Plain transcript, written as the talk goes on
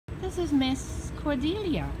this is Miss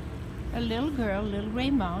Cordelia, a little girl, little gray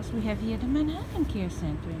mouse we have here at the Manhattan Care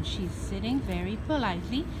Center, and she's sitting very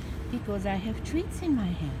politely because I have treats in my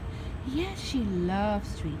hand. Yes, she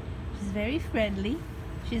loves treats. She's very friendly.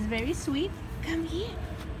 She's very sweet. Come here.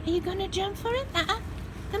 Are you gonna jump for it?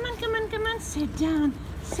 Come on, come on, come on. Sit down.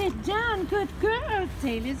 Sit down. Good girl.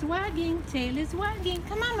 Tail is wagging. Tail is wagging.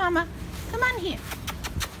 Come on, Mama. Come on here.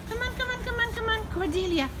 Come on, come on, come on, come on.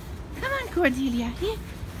 Cordelia. Come on, Cordelia. Here.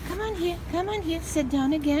 Come on here. Come on here. Sit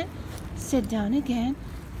down again. Sit down again.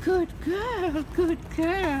 Good girl. Good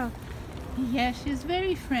girl. Yes, she's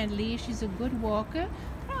very friendly. She's a good walker.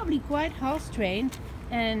 Probably quite house trained.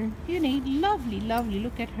 And you need lovely, lovely.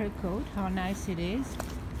 Look at her coat. How nice it is.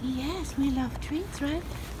 Yes, we love treats, right?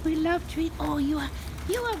 We love treats. Oh, you are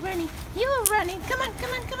running. You are running. Come on,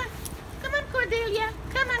 come on, come on. Come on, Cordelia.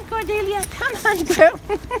 Come on, Cordelia. Come on,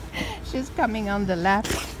 girl. She's coming on the lap.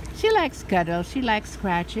 She likes cuddles. She likes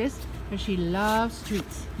scratches. But she loves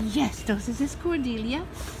treats. Yes, this is Cordelia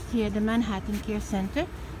here at the Manhattan Care Center.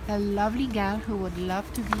 A lovely gal who would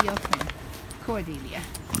love to be your friend. Cordelia.